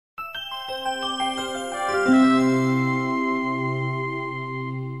Hi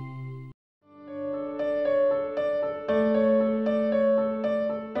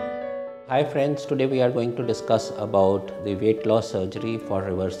friends, today we are going to discuss about the weight loss surgery for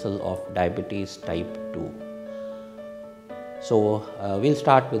reversal of diabetes type 2. So we'll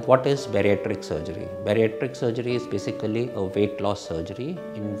start with what is bariatric surgery. Bariatric surgery is basically a weight loss surgery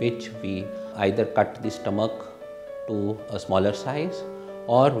in which we either cut the stomach to a smaller size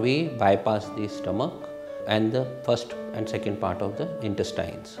or we bypass the stomach and the first and second part of the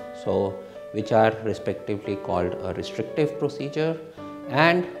intestines. So which are respectively called a restrictive procedure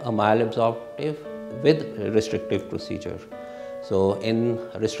and a malabsorptive with restrictive procedure. So in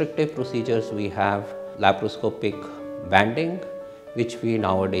restrictive procedures we have laparoscopic banding, which we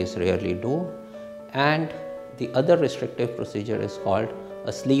nowadays rarely do, and the other restrictive procedure is called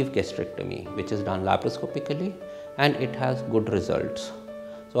a sleeve gastrectomy, which is done laparoscopically and it has good results.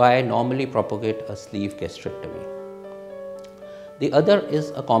 So I normally propagate a sleeve gastrectomy. The other is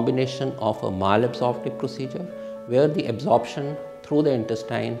a combination of a malabsorptive procedure where the absorption through the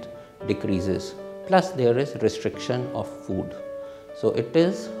intestine decreases, plus there is restriction of food. So it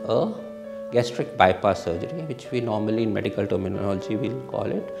is a gastric bypass surgery, which we normally in medical terminology will call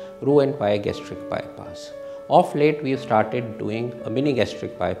it Roux-en-Y gastric bypass. Of late we have started doing a mini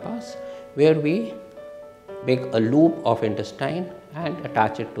gastric bypass where we make a loop of intestine and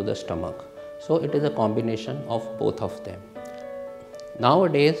attach it to the stomach. So it is a combination of both of them.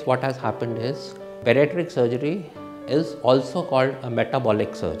 Nowadays what has happened is bariatric surgery is also called a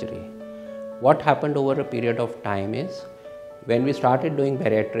metabolic surgery. What happened over a period of time is when we started doing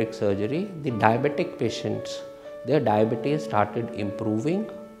bariatric surgery, the diabetic patients, their diabetes started improving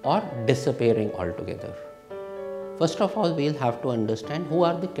or disappearing altogether. First of all, we'll have to understand who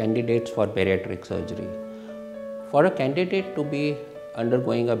are the candidates for bariatric surgery. For a candidate to be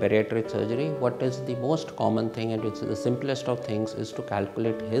undergoing a bariatric surgery, what is the most common thing and it's the simplest of things is to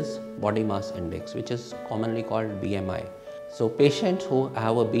calculate his body mass index, which is commonly called BMI. So patients who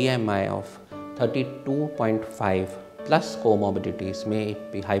have a BMI of 32.5 plus comorbidities, may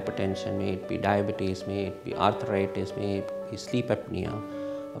it be hypertension, may it be diabetes, may it be arthritis, may it be sleep apnea.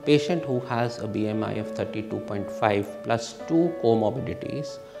 A patient who has a BMI of 32.5 plus 2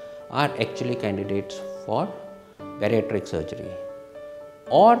 comorbidities are actually candidates for bariatric surgery.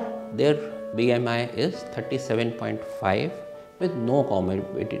 Or their BMI is 37.5 with no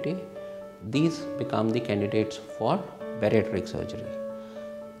comorbidity. These become the candidates for bariatric surgery.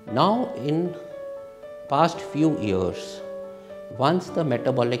 Now in past few years, once the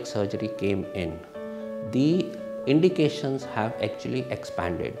metabolic surgery came in, the indications have actually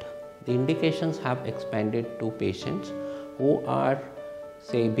expanded. The indications have expanded to patients who are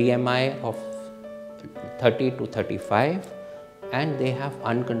say BMI of 30 to 35 and they have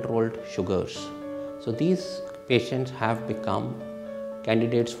uncontrolled sugars. So these patients have become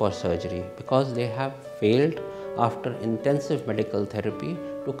candidates for surgery because they have failed after intensive medical therapy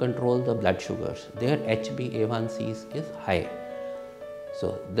to control the blood sugars. Their HbA1c is high.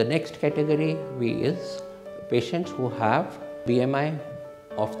 So the next category is patients who have BMI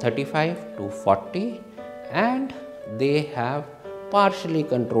of 35 to 40 and they have partially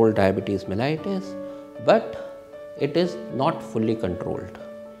controlled diabetes mellitus, but it is not fully controlled.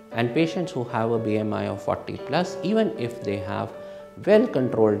 And patients who have a BMI of 40 plus, even if they have well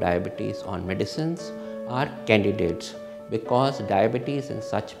controlled diabetes on medicines, are candidates because diabetes in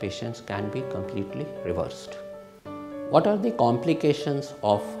such patients can be completely reversed. What are the complications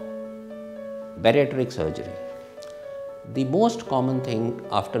of bariatric surgery? The most common thing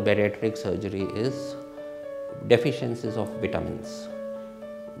after bariatric surgery is deficiencies of vitamins.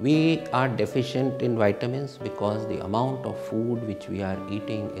 We are deficient in vitamins because the amount of food which we are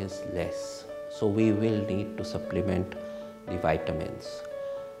eating is less. So we will need to supplement the vitamins.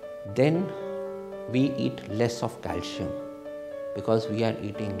 Then we eat less of calcium because we are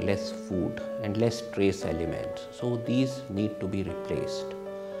eating less food and less trace elements. So these need to be replaced.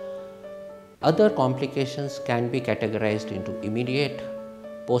 Other complications can be categorized into immediate,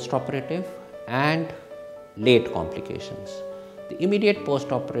 post-operative and late complications. The immediate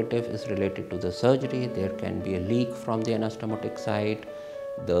post-operative is related to the surgery. There can be a leak from the anastomotic side,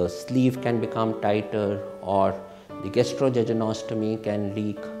 the sleeve can become tighter or the gastrojejunostomy can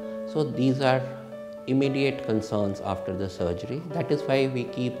leak. So these are immediate concerns after the surgery. That is why we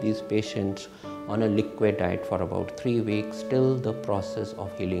keep these patients on a liquid diet for about 3 weeks till the process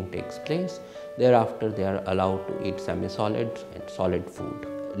of healing takes place. Thereafter they are allowed to eat semi-solids and solid food.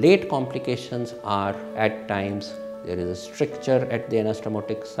 Late complications are at times there is a stricture at the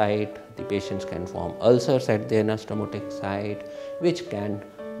anastomotic site, the patients can form ulcers at the anastomotic site which can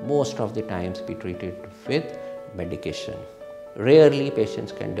most of the times be treated with medication. Rarely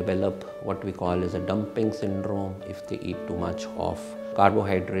patients can develop what we call as a dumping syndrome. If they eat too much of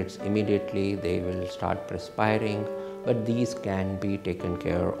carbohydrates, immediately they will start perspiring, but these can be taken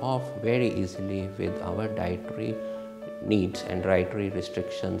care of very easily with our dietary needs and dietary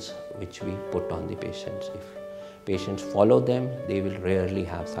restrictions which we put on the patients. If patients follow them, they will rarely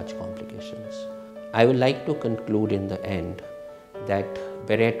have such complications. I would like to conclude in the end that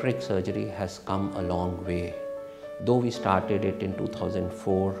bariatric surgery has come a long way. Though we started it in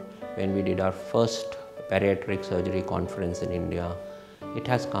 2004 when we did our first bariatric surgery conference in India, it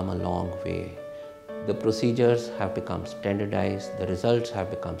has come a long way. The procedures have become standardized, the results have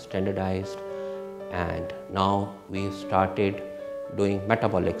become standardized, and now we've started doing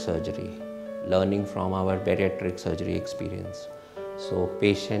metabolic surgery, learning from our bariatric surgery experience. So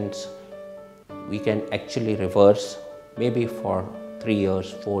patients, we can actually reverse maybe for 3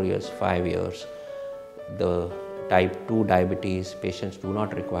 years, 4 years, 5 years, the type 2 diabetes. Patients do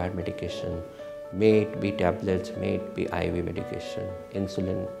not require medication, may it be tablets, may it be IV medication,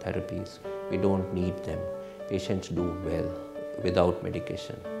 insulin therapies, we don't need them. Patients do well without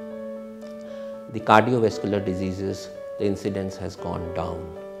medication. The cardiovascular diseases, the incidence has gone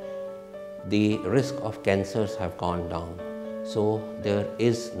down. The risk of cancers have gone down. So there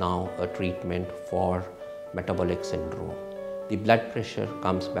is now a treatment for metabolic syndrome. The blood pressure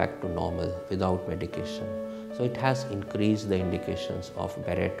comes back to normal without medication. So it has increased the indications of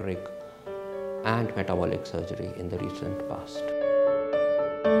bariatric and metabolic surgery in the recent past.